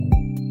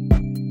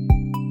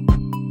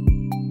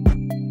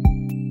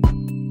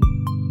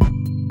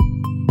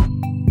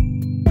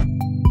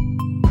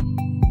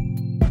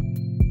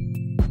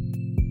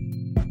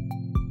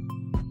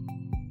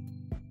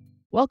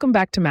Welcome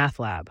back to Math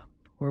Lab,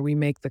 where we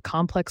make the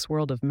complex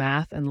world of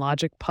math and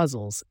logic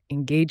puzzles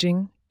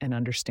engaging and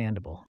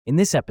understandable. In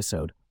this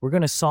episode, we're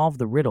going to solve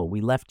the riddle we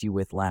left you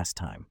with last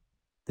time.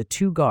 The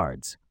two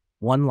guards,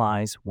 one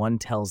lies, one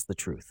tells the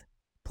truth.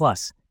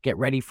 Plus, get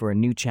ready for a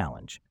new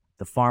challenge: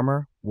 the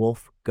farmer,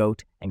 wolf,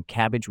 goat, and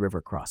cabbage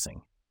river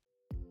crossing.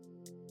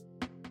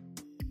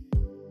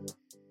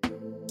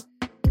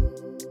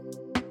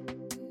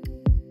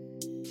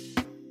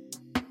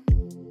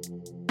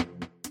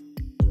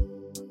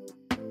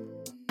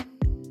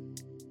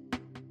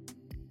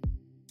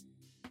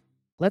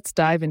 Let's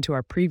dive into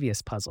our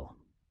previous puzzle.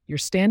 You're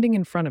standing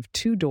in front of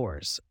two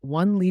doors,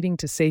 one leading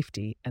to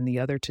safety and the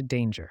other to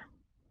danger.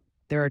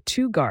 There are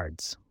two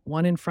guards,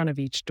 one in front of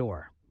each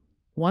door.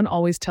 One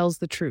always tells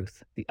the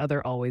truth, the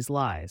other always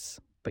lies,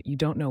 but you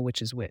don't know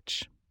which is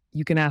which.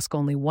 You can ask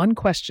only one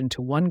question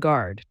to one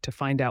guard to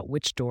find out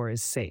which door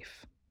is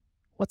safe.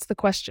 What's the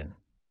question?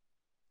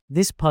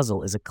 This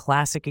puzzle is a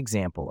classic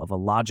example of a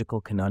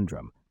logical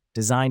conundrum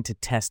designed to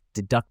test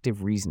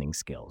deductive reasoning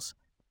skills.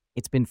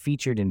 It's been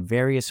featured in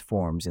various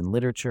forms in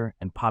literature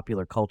and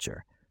popular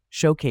culture,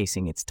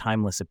 showcasing its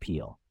timeless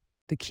appeal.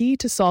 The key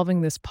to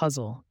solving this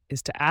puzzle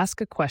is to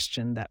ask a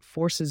question that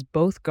forces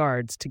both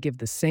guards to give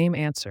the same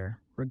answer,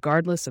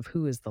 regardless of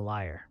who is the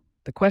liar.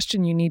 The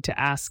question you need to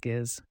ask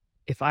is,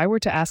 if I were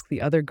to ask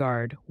the other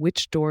guard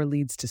which door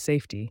leads to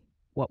safety,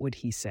 what would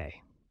he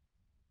say?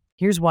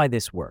 Here's why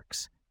this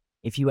works.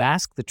 If you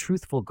ask the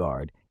truthful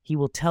guard, he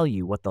will tell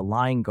you what the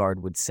lying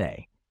guard would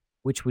say,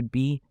 which would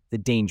be the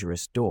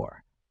dangerous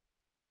door.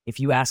 If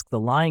you ask the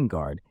lying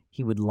guard,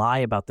 he would lie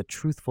about the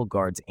truthful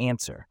guard's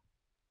answer,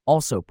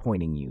 also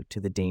pointing you to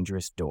the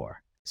dangerous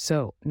door.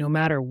 So, no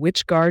matter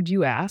which guard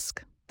you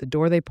ask, the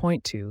door they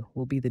point to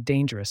will be the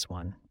dangerous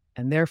one,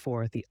 and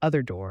therefore the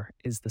other door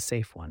is the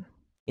safe one.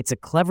 It's a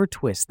clever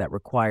twist that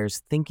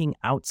requires thinking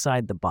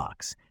outside the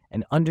box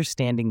and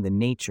understanding the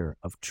nature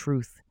of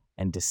truth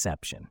and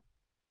deception.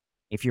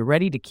 If you're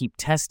ready to keep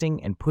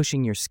testing and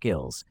pushing your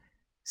skills,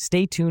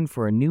 stay tuned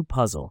for a new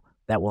puzzle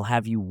that will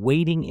have you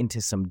wading into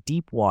some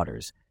deep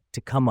waters to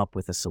come up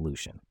with a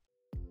solution.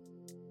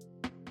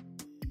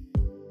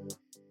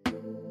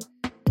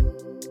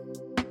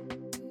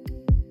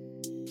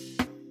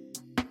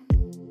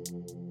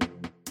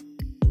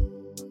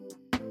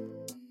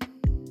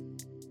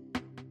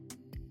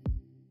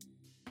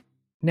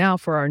 Now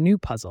for our new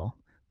puzzle,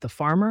 the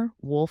farmer,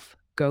 wolf,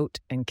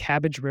 goat, and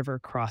cabbage river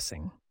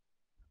crossing.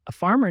 A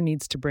farmer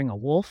needs to bring a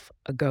wolf,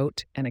 a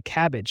goat, and a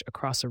cabbage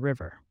across a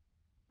river.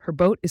 Her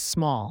boat is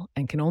small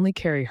and can only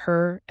carry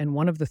her and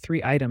one of the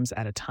three items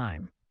at a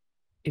time.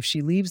 If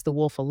she leaves the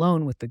wolf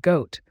alone with the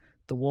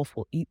wolf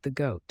will eat the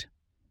goat.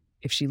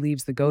 If she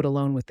leaves the goat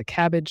alone with the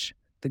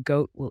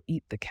goat will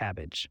eat the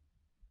cabbage.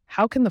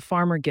 How can the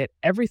farmer get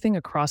everything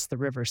across the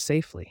river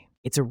safely?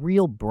 It's a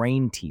real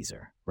brain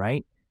teaser,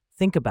 right?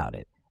 Think about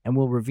it, and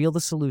we'll reveal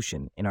the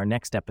solution in our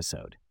next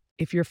episode.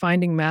 If you're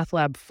finding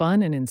MathLab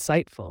fun and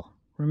insightful,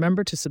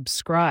 remember to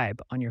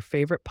subscribe on your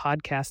favorite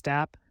podcast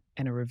app,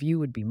 and a review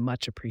would be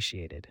much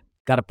appreciated.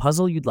 Got a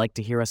puzzle you'd like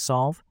to hear us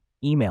solve?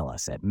 Email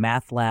us at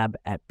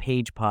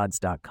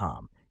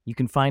mathlab@pagepods.com. You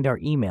can find our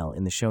email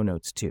in the show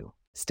notes too.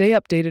 Stay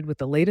updated with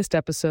the latest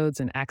episodes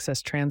and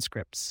access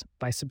transcripts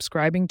by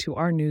subscribing to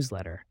our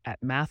newsletter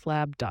at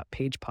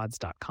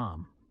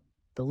mathlab.pagepods.com.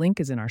 The link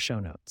is in our show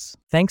notes.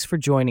 Thanks for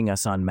joining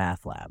us on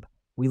MathLab.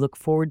 We look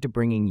forward to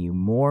bringing you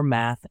more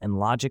math and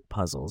logic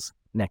puzzles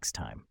next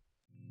time.